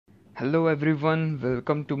Hello everyone,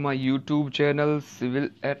 welcome to my YouTube channel Civil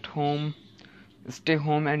at Home. Stay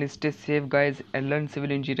home and stay safe guys and learn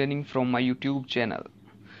civil engineering from my YouTube channel.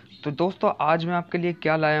 तो दोस्तों आज मैं आपके लिए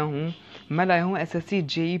क्या लाया हूँ, मैं लाया हूँ SSC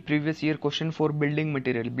JE previous year question for building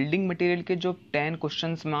material के जो 10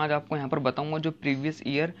 क्वेश्चंस मैं आज आपको यहाँ पर बताऊँगा जो प्रीवियस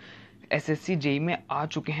ईयर SSC JE में आ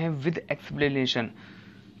चुके हैं विद एक्सप्लेनेशन।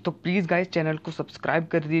 तो प्लीज़ गाइस चैनल को सब्सक्राइब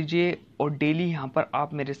कर दीजिए और डेली यहाँ पर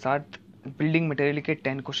आप मेरे साथ बिल्डिंग मटेरियल के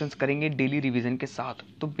 10 क्वेश्चंस करेंगे डेली रिवीजन के साथ।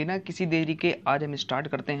 तो बिना किसी देरी के आज हम स्टार्ट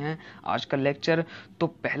करते हैं आज का लेक्चर। तो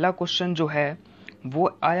पहला क्वेश्चन जो है वो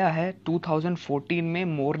आया है 2014 में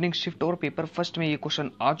मॉर्निंग शिफ्ट और पेपर फर्स्ट में ये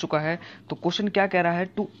क्वेश्चन आ चुका है। तो क्वेश्चन क्या कह रहा है,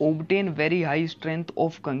 to obtain very high strength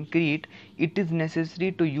of concrete it is necessary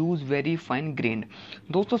to use very fine grain.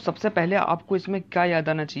 दोस्तों सबसे पहले आपको इसमें क्या याद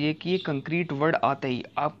आना चाहिए कि ये कंक्रीट वर्ड आते ही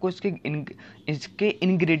आपको इसके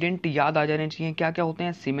इंग्रेडिएंट याद आ जाने चाहिए। क्या क्या होते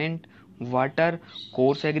हैं, cement, water,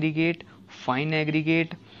 coarse aggregate, fine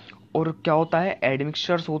aggregate, और क्या होता है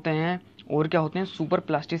एडमिक्सचर्स होते हैं, और क्या होते हैं सुपर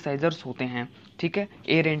प्लास्टिसाइजर्स होते हैं, ठीक है,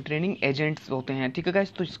 एयर एंट्रेनिंग एजेंट्स होते हैं, ठीक है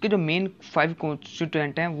गाइस। तो इसके जो मेन 5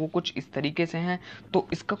 कॉन्स्टिट्यूएंट हैं वो कुछ इस तरीके से हैं। तो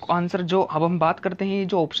इसका आंसर जो अब हम बात करते हैं, ये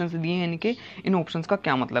जो ऑप्शंस दिए हैं इनके, इन ऑप्शंस का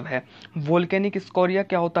क्या मतलब है। वोल्केनिक स्कोरिया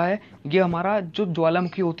क्या होता है, ये हमारा जो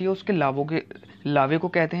ज्वालामुखी होती है उसके लावे को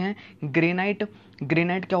कहते हैं।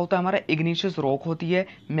 ग्रेनाइट क्या होता है, हमारा इग्निशियस रॉक होती है।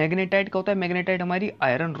 मैग्नेटाइट क्या होता है, मैग्नेटाइट हमारी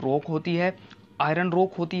आयरन रॉक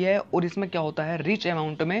होती है, और इसमें क्या होता है रिच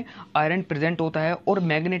अमाउंट में आयरन प्रेजेंट होता है। और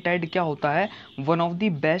मैग्नेटाइट क्या होता है, वन ऑफ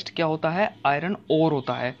द बेस्ट क्या होता है, आयरन ओर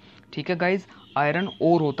होता है, ठीक है गाइज, आयरन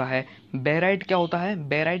ओर होता है। बेराइट क्या होता है,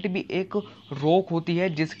 बेराइट भी एक रॉक होती है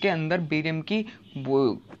जिसके अंदर बेरियम की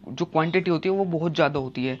जो क्वांटिटी होती है वो बहुत ज़्यादा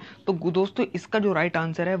होती है। तो दोस्तों इसका जो राइट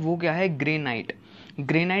आंसर है वो क्या है,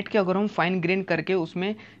 ग्रेनाइट के अगर हम फाइन ग्रेन करके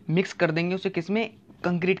उसमें मिक्स कर देंगे उसे किसमें,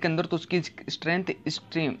 कंक्रीट के अंदर, तो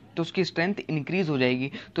उसकी स्ट्रेंथ इंक्रीज हो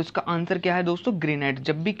जाएगी। तो इसका आंसर क्या है दोस्तों, ग्रेनाइट।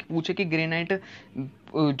 जब भी पूछे कि ग्रेनाइट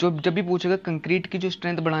जब भी पूछेगा कंक्रीट की जो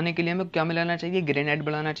स्ट्रेंथ बढ़ाने के लिए हमें क्या मिलाना चाहिए, ग्रेनाइट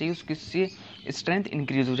बढ़ाना चाहिए, उसकी स्ट्रेंथ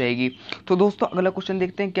इंक्रीज हो जाएगी। तो दोस्तों अगला क्वेश्चन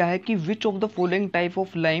देखते हैं क्या है कि which of the following type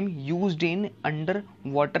of lime used in under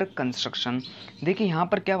water construction. देखिए यहाँ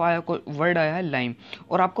पर क्या वर्ड आया है, लाइम,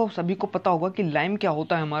 और आपको सभी को पता होगा कि लाइम क्या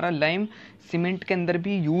होता है, हमारा लाइम सीमेंट के अंदर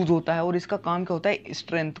भी यूज होता है और इसका काम क्या होता है,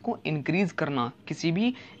 स्ट्रेंथ को इंक्रीज करना। किसी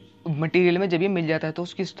भी मटेरियल में जब ये मिल जाता है तो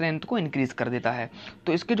उसकी स्ट्रेंथ को इंक्रीज कर देता है।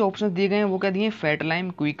 तो इसके जो ऑप्शंस दिए गए हैं वो क्या दिए, fat lime,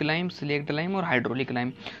 quick lime, slaked lime और हाइड्रोलिक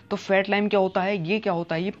लाइम। तो फैट लाइम क्या होता है, ये क्या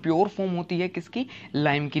होता है, ये प्योर फॉर्म होती है किसकी,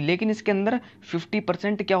 लाइम की, लेकिन इसके अंदर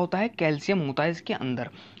 50% क्या होता है, कैल्शियम होता है इसके अंदर,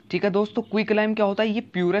 ठीक है दोस्तों। क्विक लाइम क्या होता है, ये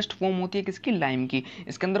प्योरेस्ट फॉर्म होती है किसकी, लाइम की,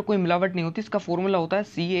 इसके अंदर कोई मिलावट नहीं होती, इसका फॉर्मूला होता है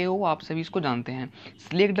CaO, आप सभी इसको जानते हैं।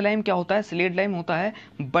 स्लेक्ड लाइम क्या होता है, स्लेक्ड लाइम होता है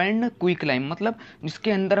बर्न क्विक लाइम, मतलब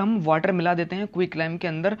जिसके अंदर हम वाटर मिला देते हैं क्विक लाइम के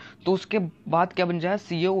अंदर, तो उसके बाद क्या बन जाए,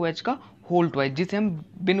 CaOH का होल ट्वाइस, जिसे हम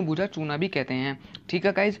बिन बुझा चूना भी कहते हैं, ठीक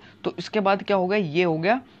है गाइज। तो इसके बाद क्या हो गया, ये हो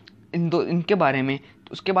गया इनके बारे में।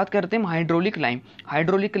 तो उसके बाद करते हैं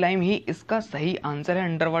हाइड्रोलिक लाइम ही इसका सही आंसर है।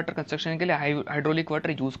 अंडर वाटर कंस्ट्रक्शन के लिए हाइड्रोलिक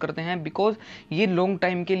वाटर यूज करते हैं, बिकॉज ये लॉन्ग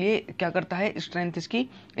टाइम के लिए क्या करता है, स्ट्रेंथ इसकी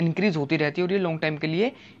इंक्रीज होती रहती है और ये लॉन्ग टाइम के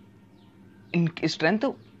लिए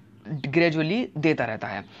स्ट्रेंथ ग्रेजुअली देता रहता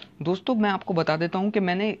है। दोस्तों मैं आपको बता देता हूं कि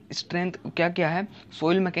मैंने स्ट्रेंथ क्या क्या है,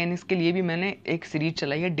 सॉइल मैकेनिक्स के लिए भी मैंने एक सीरीज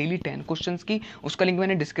चलाई है डेली 10 क्वेश्चंस की, उसका लिंक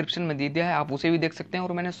मैंने डिस्क्रिप्शन में दे दिया है, आप उसे भी देख सकते हैं।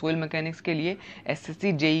 और मैंने सॉइल मैकेनिक्स के लिए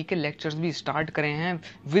SSC JE के लेक्चर्स भी स्टार्ट करे हैं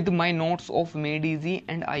with my notes of made easy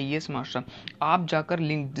and IAS master. आप जाकर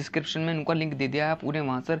लिंक डिस्क्रिप्शन में उनका लिंक दे दिया है, आप पूरे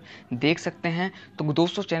वहाँ से देख सकते हैं। तो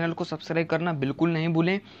दोस्तों चैनल को सब्सक्राइब करना बिल्कुल नहीं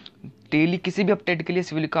भूलें। डेली किसी भी अपडेट के लिए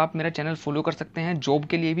सिविल का आप मेरा चैनल फॉलो कर सकते हैं, जॉब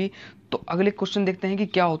के लिए भी। तो अगले क्वेश्चन देखते हैं कि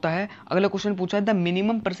क्या होता है। अगला क्वेश्चन पूछा है the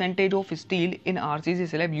minimum percentage of steel in R.C.C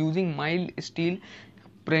slab using mild steel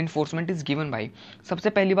reinforcement is given by. सबसे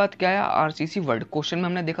पहली बात क्या है, R.C.C वर्ड, क्वेश्चन में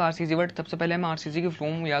हमने देखा R.C.C वर्ड, सबसे पहले हमें R.C.C की फुल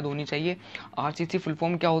फॉर्म याद होनी चाहिए। R.C.C फुल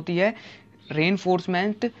फॉर्म क्या होती है,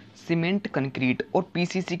 रेनफोर्समेंट सीमेंट कंक्रीट, और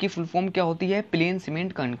PCC की फुल फॉर्म क्या होती है, प्लेन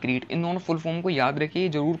सीमेंट कंक्रीट। इन दोनों फुल फॉर्म को याद रखिए,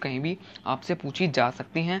 जरूर कहीं भी आपसे पूछी जा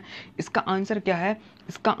सकती हैं। इसका आंसर क्या है,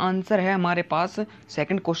 इसका आंसर है हमारे पास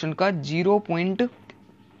सेकंड क्वेश्चन का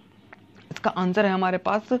इसका आंसर है हमारे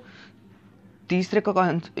पास तीसरे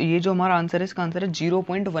का ये जो हमारा आंसर है इसका आंसर है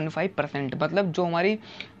 0.15%। मतलब जो हमारी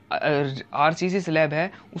R.C.C स्लैब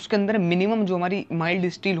है उसके अंदर मिनिमम जो हमारी माइल्ड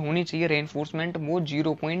स्टील होनी चाहिए रेनफोर्समेंट, वो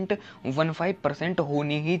 0.15%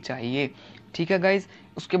 होनी ही चाहिए, ठीक है गाइज।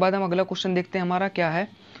 उसके बाद हम अगला क्वेश्चन देखते हैं, हमारा क्या है,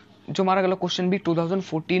 जो हमारा अगला क्वेश्चन भी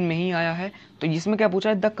 2014 में ही आया है। तो इसमें क्या पूछा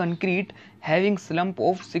है, the concrete having slump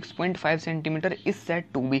of 6.5 centimetre is said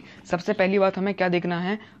to be. सबसे पहली बात हमें क्या देखना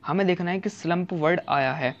है, हमें देखना है कि स्लम्प वर्ड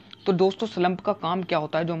आया है, तो दोस्तों स्लम्प का काम क्या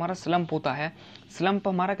होता है, जो हमारा स्लम्प होता है, स्लम्प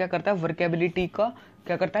हमारा क्या करता है, वर्केबिलिटी का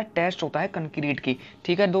क्या करता है, टेस्ट होता है कंक्रीट की।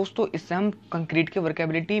 ठीक है दोस्तों, इससे हम कंक्रीट की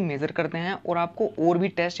वर्केबिलिटी मेजर करते हैं। और आपको और भी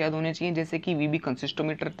टेस्ट याद होने चाहिए, जैसे कि वीबी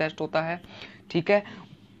कंसिस्टोमीटर टेस्ट होता है। ठीक है,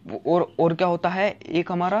 और क्या होता है,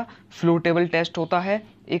 एक हमारा फ्लोटेबल टेस्ट होता है,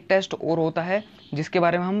 एक टेस्ट और होता है जिसके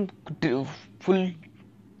बारे में हम फुल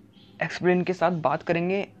एक्सप्लेन के साथ बात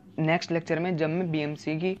करेंगे नेक्स्ट लेक्चर में, जब मैं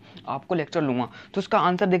बीएमसी की आपको लेक्चर लूंगा। तो इसका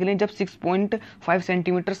आंसर देख लें, जब 6.5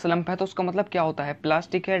 सेंटीमीटर स्लम्प है तो उसका मतलब क्या होता है,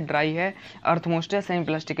 प्लास्टिक है, ड्राई है, अर्थमोस्ट है, सेमी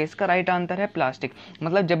प्लास्टिक है। इसका राइट आंसर है प्लास्टिक।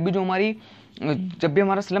 मतलब जब भी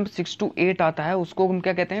हमारा स्लम्प 6 to 8 आता है उसको हम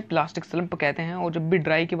क्या कहते हैं, प्लास्टिक स्लम्प कहते हैं। और जब भी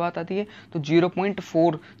ड्राई की बात आती है तो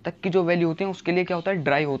 0.4 तक की जो वैल्यू होती है उसके लिए क्या होता है,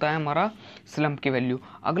 ड्राई होता है हमारा स्लम्प की वैल्यू।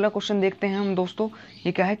 अगला क्वेश्चन देखते हैं हम दोस्तों,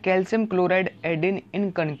 ये क्या है, कैल्शियम क्लोराइड एडिन इन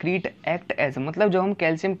कंक्रीट एक्ट एज, मतलब जब हम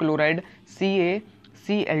कैल्शियम क्लोराइड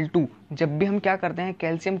CaCl2 जब भी हम क्या करते हैं,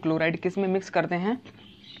 कैल्शियम क्लोराइड किस में मिक्स करते हैं,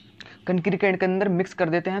 कंक्रीट के अंदर मिक्स कर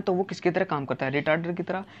देते हैं, तो वो किसकी तरह काम करता है, रिटार्डर की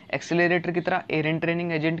तरह, एक्सेलरेटर की तरह, एयर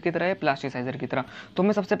एंट्रेनिंग एजेंट की तरह या प्लास्टिसाइजर की तरह। तो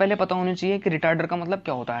हमें सबसे पहले पता होना चाहिए कि रिटार्डर का मतलब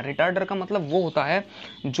क्या होता है। रिटार्डर का मतलब वो होता है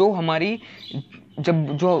जो हमारी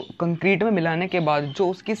जो कंक्रीट में मिलाने के बाद जो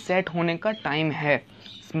उसकी सेट होने का टाइम है,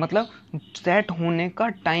 मतलब सेट होने का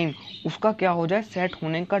टाइम उसका क्या हो जाए, सेट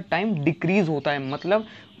होने का टाइम डिक्रीज होता है। मतलब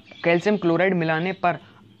कैल्शियम क्लोराइड मिलाने पर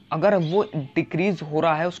अगर वो डिक्रीज हो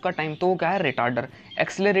रहा है उसका टाइम, तो वो क्या है, रिटार्डर।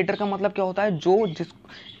 एक्सेलरेटर का मतलब क्या होता है,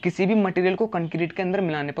 किसी भी मटेरियल को कंक्रीट के अंदर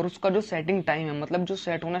मिलाने पर उसका जो सेटिंग टाइम है, मतलब जो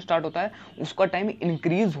सेट होना स्टार्ट होता है उसका टाइम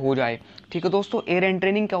इंक्रीज हो जाए। ठीक है दोस्तों, एयर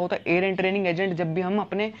एंट्रेनिंग क्या होता है, एयर एंट्रेनिंग एजेंट जब भी हम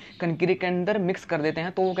अपने कंक्रीट के अंदर मिक्स कर देते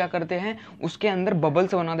हैं तो वो क्या करते हैं, उसके अंदर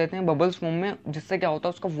बबल्स बना देते हैं, बबल्स फॉर्म में, जिससे क्या होता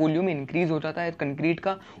है उसका वॉल्यूम इंक्रीज हो जाता है कंक्रीट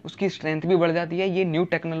का, उसकी स्ट्रेंथ भी बढ़ जाती है। ये न्यू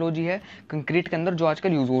टेक्नोलॉजी है कंक्रीट के अंदर जो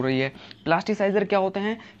आजकल यूज हो रही है। प्लास्टिसाइजर क्या होते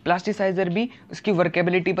हैं, प्लास्टिसाइजर भी उसकी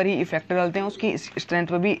वर्केबिलिटी पर ही इफेक्ट डालते हैं, उसकी स्ट्रेंथ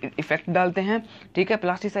पर भी इफेक्ट डालते हैं। ठीक है,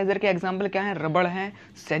 प्लास्टिसाइजर के एग्जांपल क्या है, रबड़ है,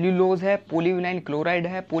 सेल्यूलोज है, पॉलीविनाइल क्लोराइड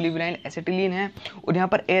है, पॉलीविनाइल एसिटिलीन है। और यहाँ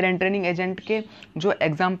पर एयर एंट्रेनिंग एजेंट के जो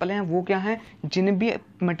एग्जांपल हैं वो क्या हैं, जिन भी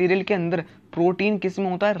मटेरियल के अंदर प्रोटीन किस में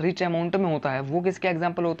होता है, रिच अमाउंट में होता है, वो किसके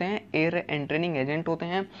एग्जांपल होते हैं, एयर एंट्रेनिंग एजेंट होते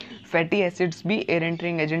हैं। फैटी एसिड्स भी एयर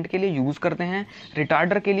एंट्रेनिंग एजेंट के लिए यूज करते हैं।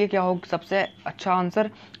 रिटार्डर के लिए क्या हो, सबसे अच्छा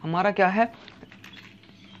आंसर हमारा क्या है,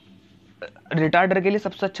 रिटार्डर के लिए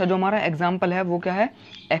सबसे अच्छा जो हमारा एग्जाम्पल है वो क्या है,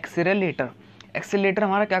 एक्सेलरेटर। एक्सेलरेटर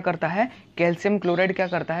हमारा क्या करता है, कैल्शियम क्लोराइड क्या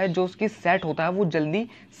करता है, जो उसकी सेट होता है वो जल्दी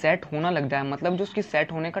सेट होना लग जाए, मतलब जो उसकी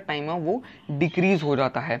सेट होने का टाइम है वो डिक्रीज हो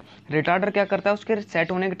जाता है। रिटार्डर क्या करता है, उसके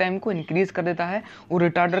सेट होने के टाइम को इंक्रीज कर देता है। और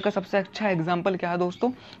रिटार्डर का सबसे अच्छा एग्जाम्पल क्या है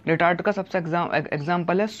दोस्तों, रिटार्डर का सबसे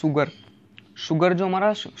एग्जाम्पल है शुगर जो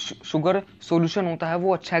हमारा शुगर सॉल्यूशन होता है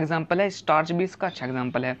वो अच्छा एग्जांपल है। स्टार्च भी इसका अच्छा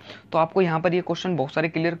एग्जांपल है। तो आपको यहाँ पर ये क्वेश्चन बहुत सारे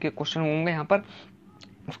क्लियर क्वेश्चन होंगे यहाँ पर।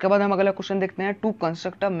 उसके बाद हम अगला क्वेश्चन देखते हैं, to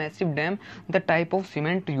construct a massive dam the type of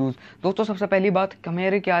cement use. दोस्तों सबसे पहली बात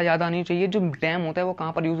हमें क्या याद आनी चाहिए, जो डैम होता है वो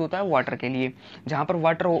कहाँ पर यूज होता है, वाटर के लिए। जहाँ पर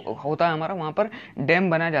वाटर होता है हमारा वहाँ पर डैम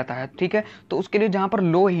बनाया जाता है। ठीक है, तो उसके लिए जहाँ पर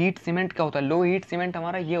लो हीट सीमेंट क्या होता है, लो हीट सीमेंट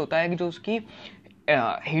हमारा ये होता है कि जो उसकी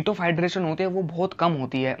हीट ऑफ हाइड्रेशन होती है वो बहुत कम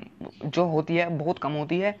होती है, बहुत कम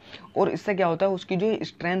होती है। और इससे क्या होता है, उसकी जो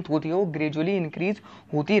स्ट्रेंथ होती है वो ग्रेजुअली इंक्रीज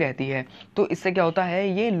होती रहती है। तो इससे क्या होता है,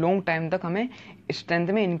 ये लॉन्ग टाइम तक हमें स्ट्रेंथ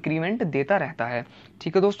में इंक्रीमेंट देता रहता है।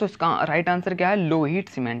 ठीक है दोस्तों, इसका राइट आंसर क्या है, लो हीट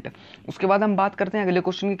सीमेंट। उसके बाद हम बात करते हैं अगले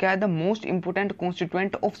क्वेश्चन की, क्या है the most important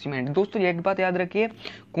constituent of cement. दोस्तों एक बात याद रखिए,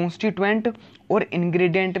 कॉन्स्टिट्यूएंट और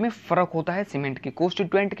इंग्रेडिएंट में फर्क होता है सीमेंट की।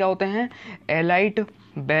 कॉन्स्टिट्यूएंट क्या होते हैं, एलाइट,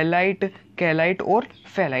 बेलाइट, कैलाइट और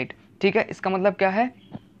फेलाइट। ठीक है, इसका मतलब क्या है,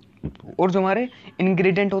 और जो हमारे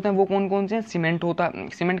इंग्रेडिएंट होते हैं वो कौन कौन से हैं, सीमेंट होता है,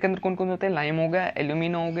 सीमेंट के अंदर कौन कौन होते हैं, लाइम हो गया,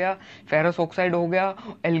 एल्यूमिना हो गया, फेरस ऑक्साइड हो गया,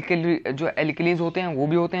 जो एल्कलीज होते हैं वो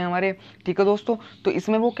भी होते हैं हमारे। ठीक है दोस्तों, तो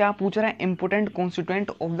इसमें वो क्या पूछ रहा है, important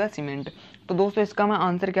constituent of the cement. तो दोस्तों इसका मैं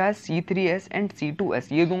आंसर क्या है, C3S एंड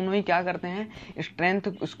C2S, ये दोनों ही क्या करते हैं,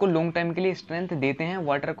 स्ट्रेंथ, इसको लॉन्ग टाइम के लिए स्ट्रेंथ देते हैं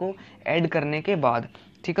वाटर को ऐड करने के बाद।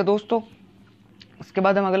 ठीक है दोस्तों, उसके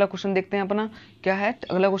बाद हम अगला क्वेश्चन देखते हैं अपना, क्या है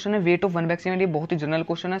अगला क्वेश्चन है, weight of one bag cement. ये बहुत ही जनरल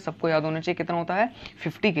क्वेश्चन है, सबको याद होना चाहिए, कितना होता है,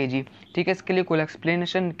 50 kg। ठीक है, इसके लिए कोई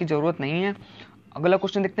एक्सप्लेनेशन की जरूरत नहीं है। अगला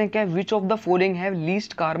क्वेश्चन देखते हैं, क्या which of the following have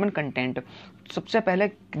least carbon content. सबसे पहले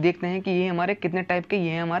देखते हैं कि ये हमारे कितने टाइप के, ये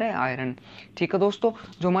हैं हमारे आयरन। ठीक है दोस्तों,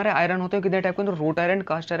 जो हमारे आयरन होते हैं कितने टाइप के, तो road iron,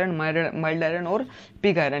 cast iron, mild iron और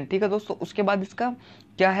पिग आयरन। ठीक है दोस्तों, उसके बाद इसका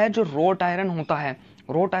क्या है, जो रोट आयरन होता है,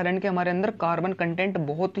 रोट आयरन के हमारे अंदर कार्बन कंटेंट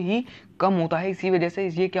बहुत ही कम होता है, इसी वजह से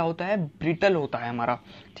ये क्या होता है, ब्रिटल होता है हमारा।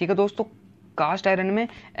 ठीक है दोस्तों, कास्ट आयरन में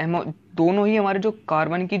दोनों ही हमारे जो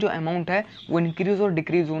कार्बन की जो अमाउंट है वो इंक्रीज और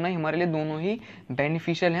डिक्रीज होना ही हमारे लिए दोनों ही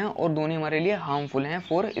बेनिफिशियल हैं और दोनों हमारे लिए हार्मफुल हैं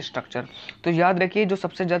फॉर स्ट्रक्चर। तो याद रखिए जो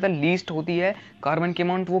सबसे ज़्यादा लीस्ट होती है कार्बन की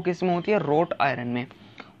अमाउंट वो किस में होती है, रॉट आयरन में।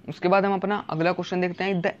 उसके बाद हम अपना अगला क्वेश्चन देखते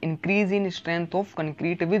हैं, the increase in strength of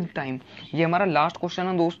concrete with time. ये हमारा लास्ट क्वेश्चन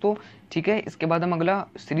है दोस्तों, ठीक है। इसके बाद हम अगला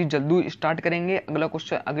सीरीज जल्दी स्टार्ट करेंगे। अगला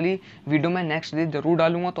क्वेश्चन अगली वीडियो में नेक्स्ट डे जरूर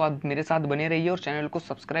डालूंगा, तो आप मेरे साथ बने रहिए और चैनल को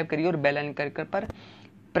सब्सक्राइब करिए और बेल आइकन पर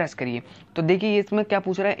प्रेस करिए। तो देखिए इसमें क्या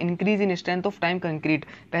पूछ रहा है, increase in strength of time concrete.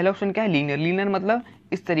 पहला ऑप्शन क्या है, लीनियर। लीनियर मतलब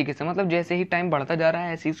इस तरीके से, मतलब जैसे ही टाइम बढ़ता जा रहा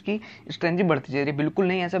है ऐसी उसकी स्ट्रेंथ भी बढ़ती जा रही है। बिल्कुल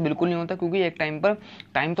नहीं, ऐसा बिल्कुल नहीं होता, क्योंकि एक टाइम पर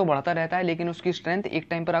टाइम तो बढ़ता रहता है लेकिन उसकी स्ट्रेंथ एक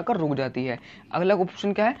टाइम पर आकर रुक जाती है। अगला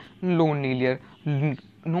ऑप्शन क्या है, नॉन लीनियर।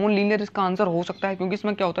 नॉन लीनियर इसका आंसर हो सकता है, क्योंकि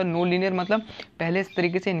इसमें क्या होता है, नॉन लीनियर मतलब पहले इस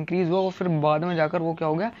तरीके से इंक्रीज हुआ और फिर बाद में जाकर वो क्या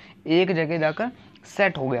हो गया, एक जगह जाकर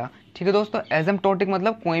सेट हो गया। ठीक है दोस्तों, एसिम्प्टोटिक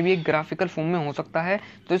मतलब कोई भी एक ग्राफिकल फॉर्म में हो सकता है।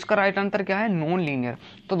 तो इसका राइट आंसर क्या है, नॉन लीनियर।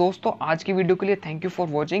 तो दोस्तों आज की वीडियो के लिए थैंक यू फॉर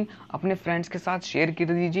वॉचिंग। अपने फ्रेंड्स के साथ शेयर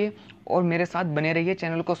कर दीजिए और मेरे साथ बने रहिए,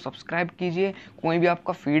 चैनल को सब्सक्राइब कीजिए। कोई भी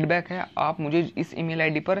आपका फीडबैक है आप मुझे इस ईमेल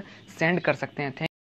आईडी पर सेंड कर सकते हैं।